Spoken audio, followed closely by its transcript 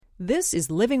This is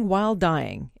Living While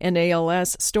Dying, an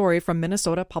ALS story from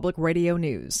Minnesota Public Radio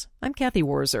News. I'm Kathy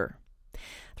Worzer.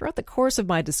 Throughout the course of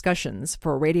my discussions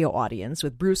for a radio audience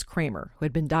with Bruce Kramer, who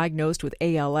had been diagnosed with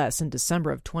ALS in December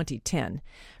of 2010,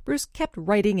 Bruce kept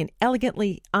writing an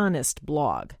elegantly honest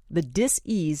blog, The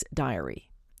Dis-Ease Diary.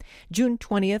 June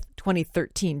 20th,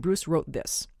 2013, Bruce wrote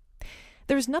this.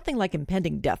 "There's nothing like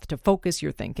impending death to focus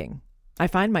your thinking. I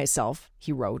find myself,"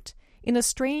 he wrote, "in a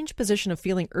strange position of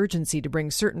feeling urgency to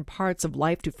bring certain parts of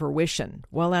life to fruition,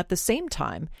 while at the same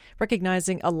time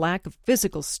recognizing a lack of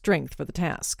physical strength for the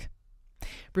task."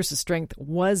 Bruce's strength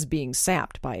was being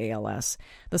sapped by ALS.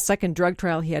 The second drug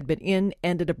trial he had been in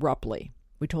ended abruptly.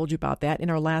 We told you about that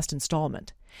in our last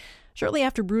installment. Shortly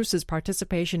after Bruce's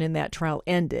participation in that trial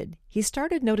ended, he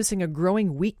started noticing a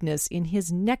growing weakness in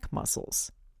his neck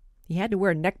muscles. He had to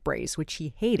wear a neck brace, which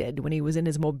he hated when he was in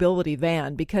his mobility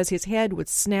van because his head would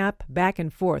snap back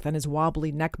and forth on his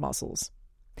wobbly neck muscles.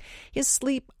 His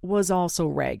sleep was also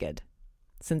ragged.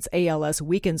 Since ALS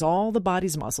weakens all the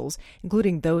body's muscles,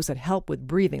 including those that help with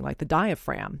breathing, like the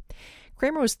diaphragm,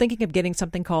 Kramer was thinking of getting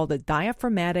something called a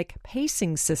diaphragmatic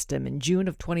pacing system in June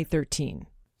of 2013.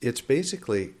 It's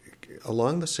basically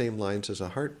along the same lines as a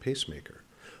heart pacemaker,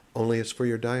 only it's for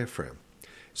your diaphragm.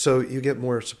 So you get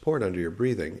more support under your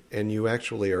breathing, and you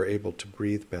actually are able to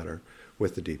breathe better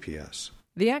with the DPS.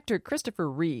 The actor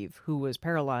Christopher Reeve, who was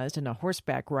paralyzed in a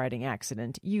horseback riding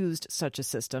accident, used such a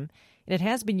system, and it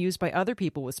has been used by other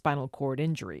people with spinal cord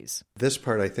injuries. This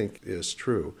part, I think, is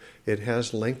true. It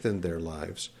has lengthened their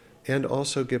lives and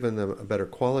also given them a better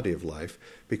quality of life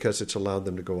because it's allowed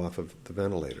them to go off of the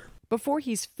ventilator. Before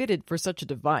he's fitted for such a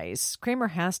device, Kramer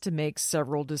has to make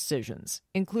several decisions,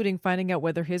 including finding out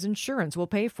whether his insurance will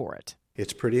pay for it.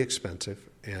 It's pretty expensive,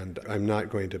 and I'm not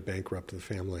going to bankrupt the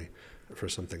family for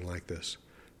something like this.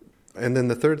 And then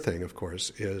the third thing, of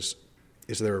course, is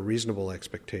there a reasonable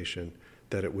expectation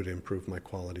that it would improve my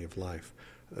quality of life?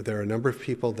 There are a number of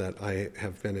people that I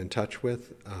have been in touch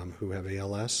with who have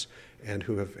ALS and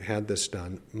who have had this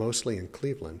done, mostly in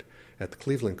Cleveland, at the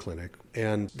Cleveland Clinic,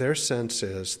 and their sense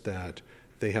is that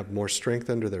they have more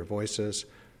strength under their voices,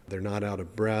 they're not out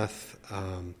of breath,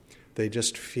 they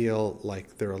just feel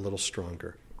like they're a little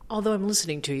stronger. Although I'm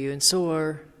listening to you, and so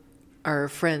are our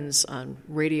friends on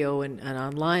radio and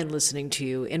online listening to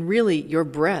you, and really your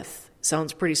breath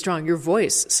sounds pretty strong, your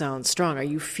voice sounds strong. Are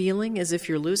you feeling as if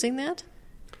you're losing that?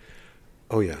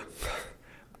 Oh yeah.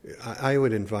 I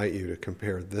would invite you to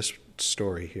compare this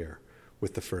story here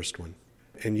with the first one,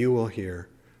 and you will hear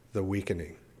the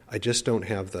weakening. I just don't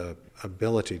have the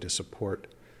ability to support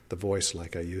the voice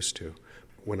like I used to.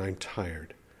 When I'm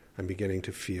tired, I'm beginning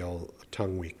to feel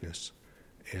tongue weakness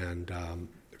and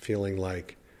feeling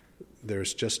like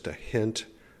there's just a hint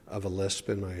of a lisp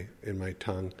in my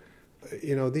tongue.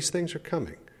 You know, these things are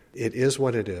coming. It is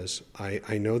what it is.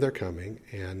 I know they're coming,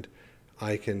 and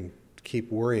I can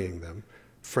keep worrying them.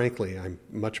 Frankly, I'm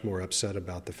much more upset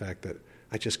about the fact that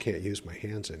I just can't use my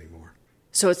hands anymore.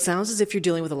 So it sounds as if you're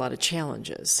dealing with a lot of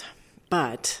challenges,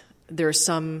 but there's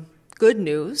some good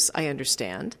news, I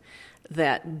understand,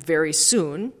 that very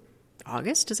soon,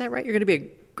 August, is that right? You're going to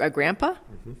be a grandpa?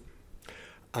 Mm-hmm.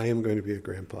 I am going to be a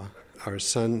grandpa. Our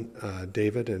son,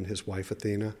 David, and his wife,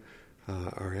 Athena,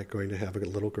 are going to have a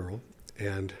little girl,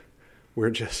 and we're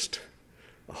just,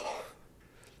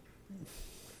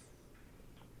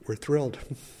 we're thrilled,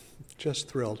 just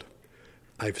thrilled.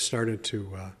 I've started to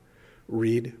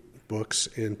read books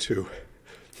into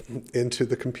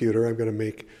the computer. I'm going to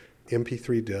make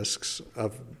MP3 discs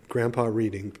of Grandpa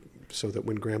reading so that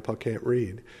when Grandpa can't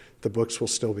read, the books will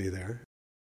still be there.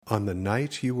 On the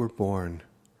Night You Were Born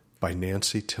by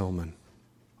Nancy Tillman.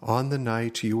 On the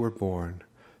night you were born,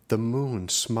 the moon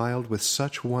smiled with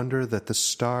such wonder that the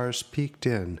stars peeked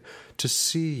in to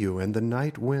see you, and the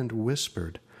night wind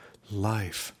whispered,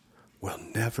 "Life will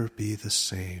never be the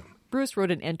same." Bruce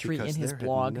wrote an entry in his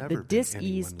blog, The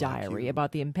Dis-Ease Diary,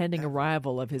 about the impending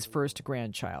arrival of his first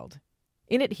grandchild.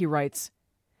 In it, he writes,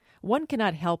 "One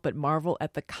cannot help but marvel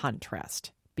at the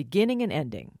contrast, beginning and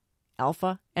ending,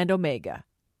 Alpha and Omega,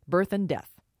 birth and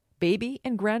death, baby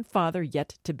and grandfather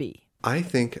yet to be." I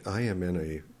think I am in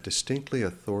a distinctly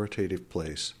authoritative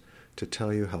place to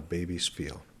tell you how babies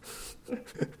feel.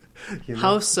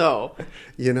 How so?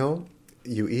 You know,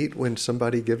 you eat when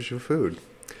somebody gives you food.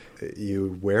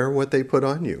 You wear what they put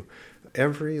on you.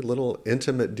 Every little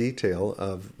intimate detail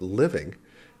of living,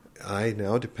 I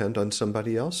now depend on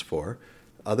somebody else for,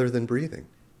 other than breathing.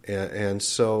 And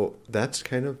so that's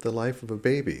kind of the life of a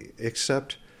baby,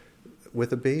 except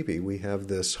with a baby we have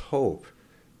this hope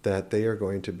that they are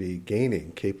going to be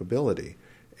gaining capability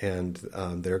and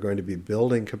they're going to be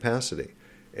building capacity.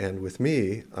 And with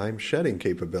me, I'm shedding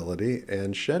capability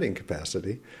and shedding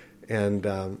capacity. And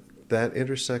that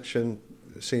intersection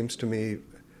seems to me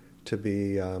to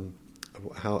be,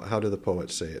 how do the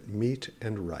poets say it? Meet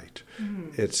and right.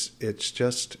 Mm-hmm. It's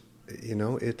just,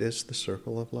 it is the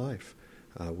circle of life.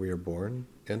 We are born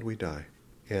and we die.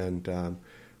 And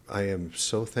I am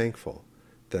so thankful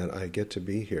that I get to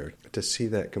be here to see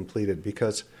that completed,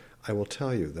 because I will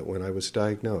tell you that when I was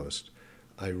diagnosed,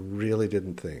 I really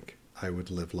didn't think I would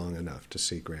live long enough to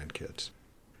see grandkids.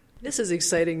 This is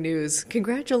exciting news.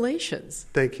 Congratulations.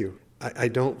 Thank you. I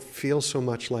don't feel so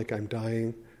much like I'm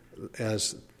dying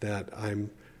as that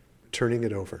I'm turning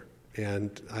it over,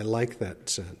 and I like that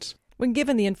sense. When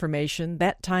given the information,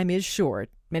 that time is short.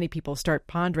 Many people start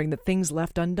pondering the things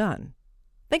left undone.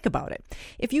 Think about it.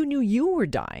 If you knew you were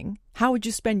dying, how would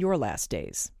you spend your last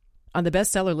days? On the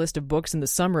bestseller list of books in the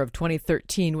summer of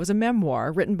 2013 was a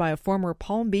memoir written by a former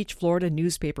Palm Beach, Florida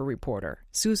newspaper reporter,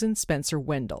 Susan Spencer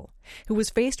Wendell, who was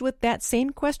faced with that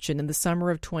same question in the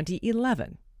summer of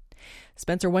 2011.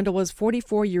 Spencer Wendell was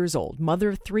 44 years old, mother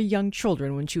of 3 young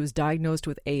children when she was diagnosed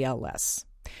with ALS.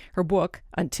 Her book,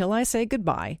 Until I Say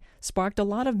Goodbye, sparked a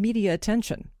lot of media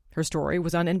attention. Her story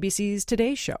was on NBC's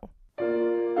Today Show.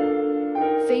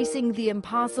 Facing the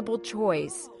impossible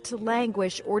choice to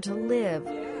languish or to live,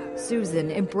 Susan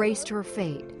embraced her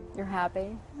fate. You're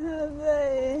happy?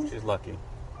 She's lucky.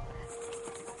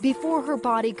 Before her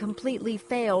body completely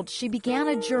failed, she began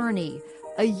a journey,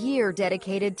 a year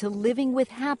dedicated to living with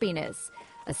happiness,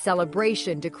 a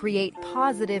celebration to create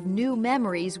positive new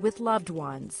memories with loved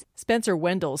ones. Spencer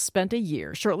Wendell spent a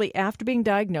year shortly after being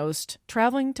diagnosed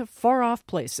traveling to far-off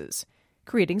places,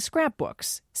 creating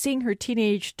scrapbooks, seeing her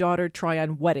teenage daughter try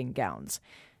on wedding gowns,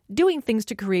 doing things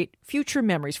to create future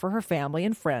memories for her family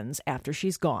and friends after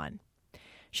she's gone.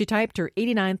 She typed her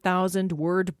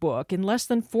 89,000-word book in less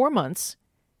than 4 months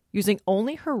using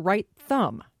only her right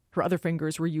thumb. Her other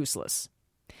fingers were useless.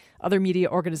 Other media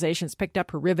organizations picked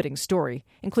up her riveting story,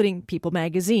 including People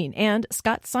magazine and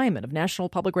Scott Simon of National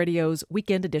Public Radio's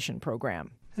Weekend Edition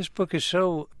program. This book is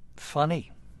so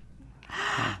funny.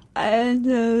 I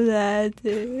know that.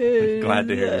 Glad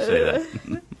to hear you say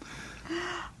that.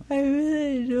 I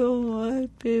really don't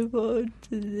want people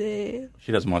to think.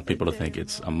 She doesn't want people to think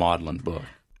it's a maudlin book.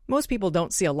 Most people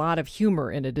don't see a lot of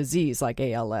humor in a disease like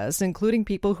ALS, including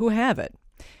people who have it.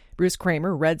 Bruce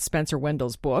Kramer read Spencer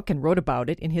Wendell's book and wrote about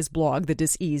it in his blog, The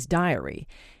Dis-ease Diary.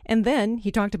 And then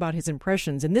he talked about his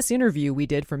impressions in this interview we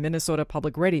did for Minnesota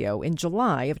Public Radio in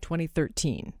July of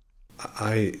 2013.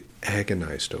 I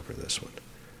agonized over this one.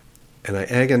 And I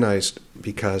agonized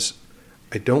because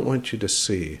I don't want you to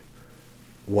see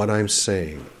what I'm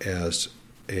saying as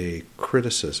a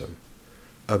criticism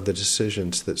of the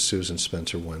decisions that Susan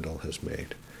Spencer Wendell has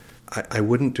made. I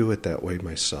wouldn't do it that way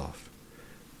myself.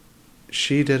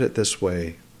 She did it this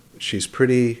way. She's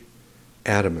pretty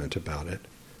adamant about it.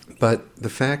 But the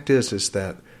fact is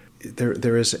that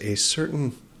there is a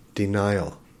certain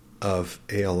denial of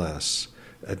ALS,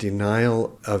 a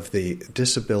denial of the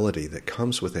disability that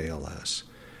comes with ALS,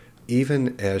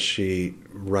 even as she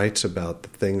writes about the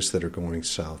things that are going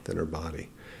south in her body.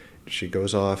 She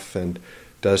goes off and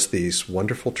does these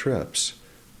wonderful trips,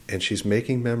 and she's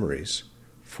making memories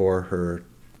for her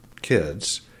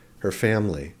kids, her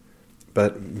family,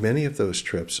 but many of those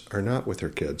trips are not with her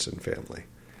kids and family.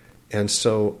 And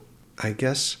so I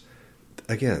guess,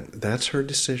 again, that's her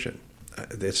decision.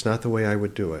 It's not the way I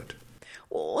would do it.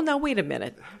 Well, now, wait a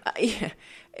minute.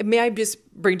 May I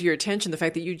just bring to your attention the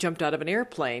fact that you jumped out of an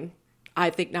airplane, I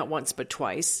think not once but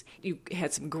twice. You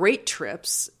had some great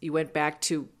trips. You went back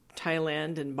to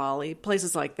Thailand and Bali,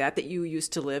 places like that you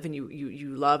used to live and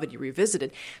you love and you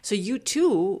revisited. So you,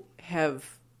 too,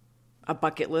 have a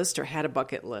bucket list or had a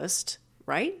bucket list,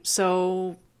 right?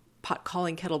 So pot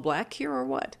calling kettle black here or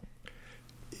what?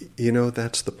 You know,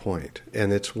 that's the point.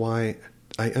 And it's why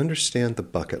I understand the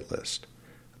bucket list.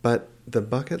 But the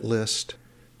bucket list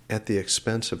at the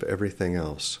expense of everything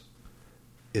else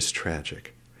is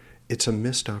tragic. It's a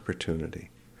missed opportunity.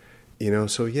 You know,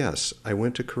 so yes, I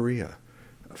went to Korea,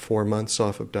 4 months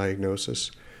off of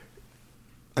diagnosis.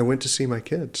 I went to see my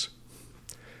kids.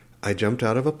 I jumped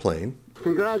out of a plane.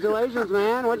 Congratulations,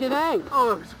 man. What'd you think?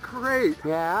 Oh, it was great.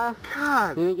 Yeah?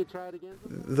 God. You think you'd try it again?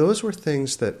 Those were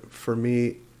things that, for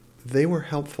me, they were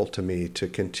helpful to me to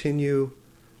continue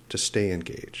to stay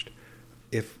engaged.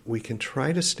 If we can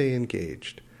try to stay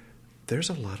engaged, there's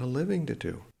a lot of living to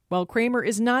do. While Kramer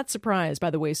is not surprised by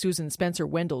the way Susan Spencer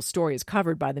Wendell's story is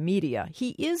covered by the media,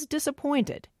 he is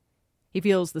disappointed. He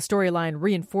feels the storyline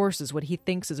reinforces what he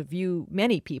thinks is a view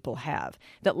many people have,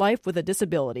 that life with a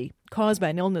disability caused by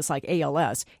an illness like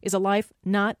ALS is a life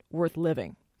not worth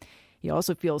living. He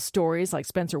also feels stories like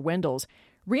Spencer Wendell's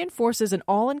reinforces an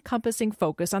all-encompassing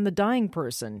focus on the dying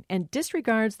person and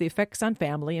disregards the effects on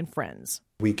family and friends.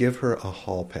 We give her a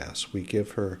hall pass. We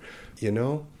give her,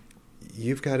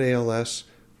 you've got ALS,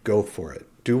 go for it.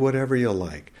 Do whatever you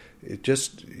like.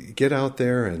 Just get out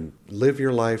there and live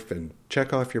your life and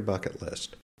check off your bucket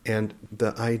list. And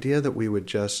the idea that we would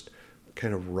just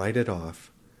kind of write it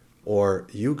off, or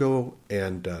you go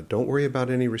and don't worry about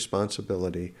any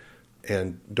responsibility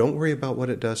and don't worry about what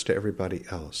it does to everybody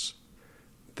else.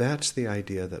 That's the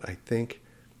idea that I think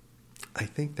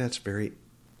that's very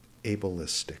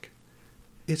ableistic.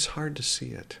 It's hard to see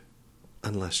it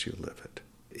unless you live it.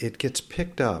 It gets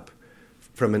picked up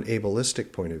from an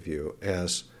ableistic point of view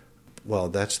as, well,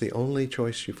 that's the only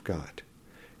choice you've got.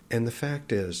 And the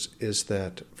fact is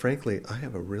that, frankly, I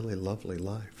have a really lovely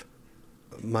life.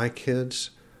 My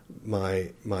kids,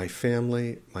 my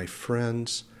family, my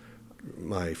friends,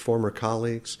 my former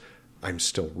colleagues, I'm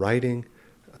still writing.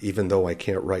 Even though I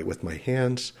can't write with my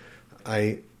hands,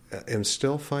 I am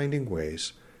still finding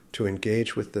ways to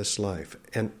engage with this life.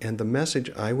 And the message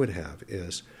I would have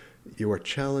is you are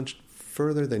challenged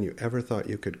further than you ever thought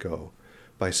you could go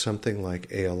by something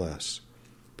like ALS.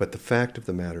 But the fact of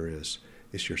the matter is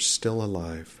you're still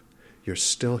alive, you're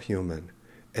still human,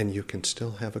 and you can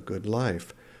still have a good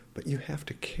life, but you have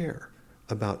to care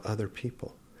about other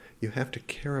people. You have to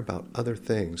care about other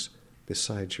things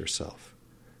besides yourself.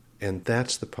 And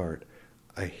that's the part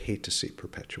I hate to see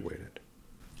perpetuated.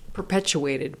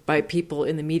 Perpetuated by people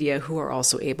in the media who are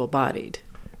also able-bodied.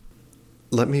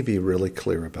 Let me be really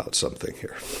clear about something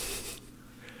here.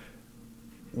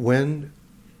 When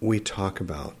we talk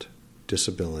about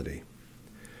disability,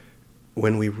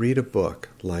 when we read a book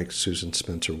like Susan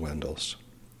Spencer Wendell's,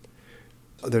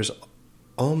 there's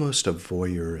almost a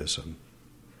voyeurism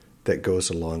that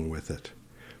goes along with it.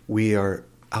 We are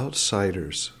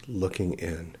outsiders looking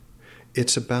in.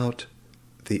 It's about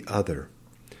the other.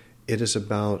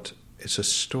 It's a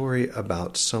story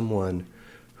about someone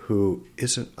who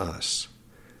isn't us.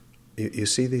 You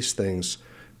see these things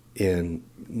in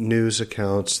news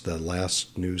accounts, the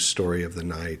last news story of the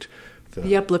night.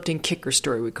 The uplifting kicker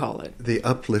story, we call it. The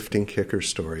uplifting kicker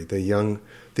story. The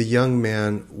young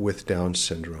man with Down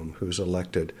syndrome who's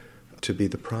elected to be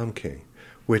the prom king,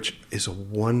 which is a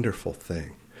wonderful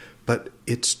thing. But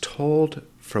it's told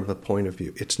from a point of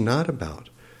view. It's not about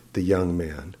the young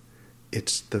man.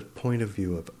 It's the point of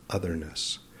view of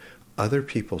otherness. Other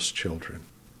people's children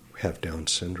have Down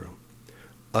syndrome.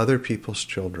 Other people's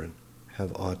children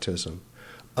have autism.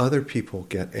 Other people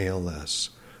get ALS.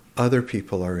 Other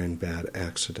people are in bad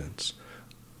accidents.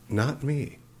 Not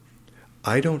me.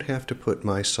 I don't have to put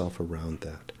myself around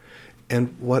that.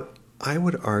 And what I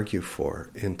would argue for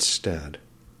instead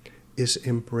is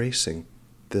embracing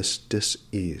this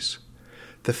dis-ease.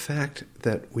 The fact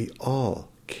that we all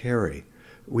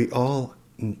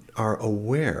are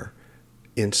aware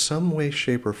in some way,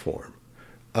 shape, or form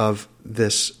of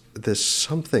this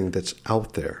something that's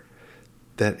out there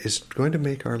that is going to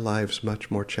make our lives much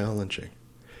more challenging.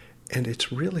 And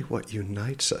it's really what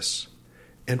unites us.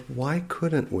 And why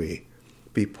couldn't we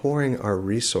be pouring our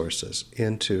resources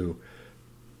into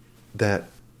that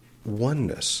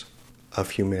oneness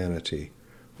of humanity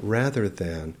rather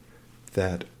than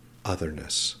that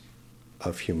otherness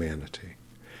of humanity?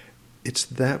 It's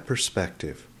that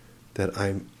perspective that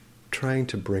I'm trying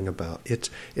to bring about.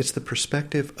 It's the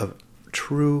perspective of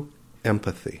true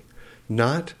empathy,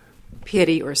 not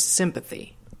pity or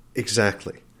sympathy.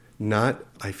 Exactly. Not,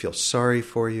 I feel sorry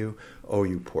for you, oh,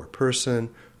 you poor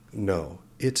person. No,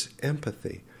 it's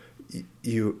empathy.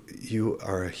 You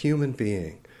are a human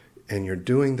being, and you're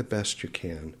doing the best you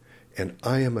can, and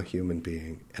I am a human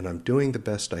being, and I'm doing the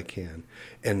best I can,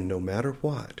 and no matter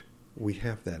what, we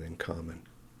have that in common.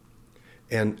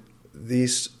 And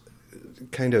these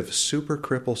kind of super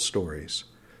cripple stories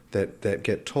that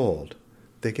get told,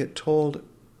 they get told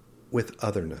with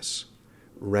otherness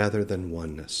rather than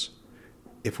oneness.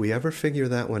 If we ever figure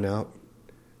that one out,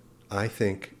 I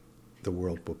think the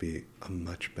world will be a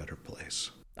much better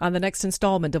place. On the next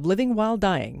installment of Living While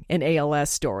Dying, an ALS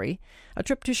story, a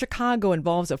trip to Chicago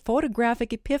involves a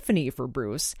photographic epiphany for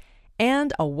Bruce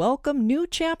and a welcome new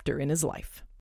chapter in his life.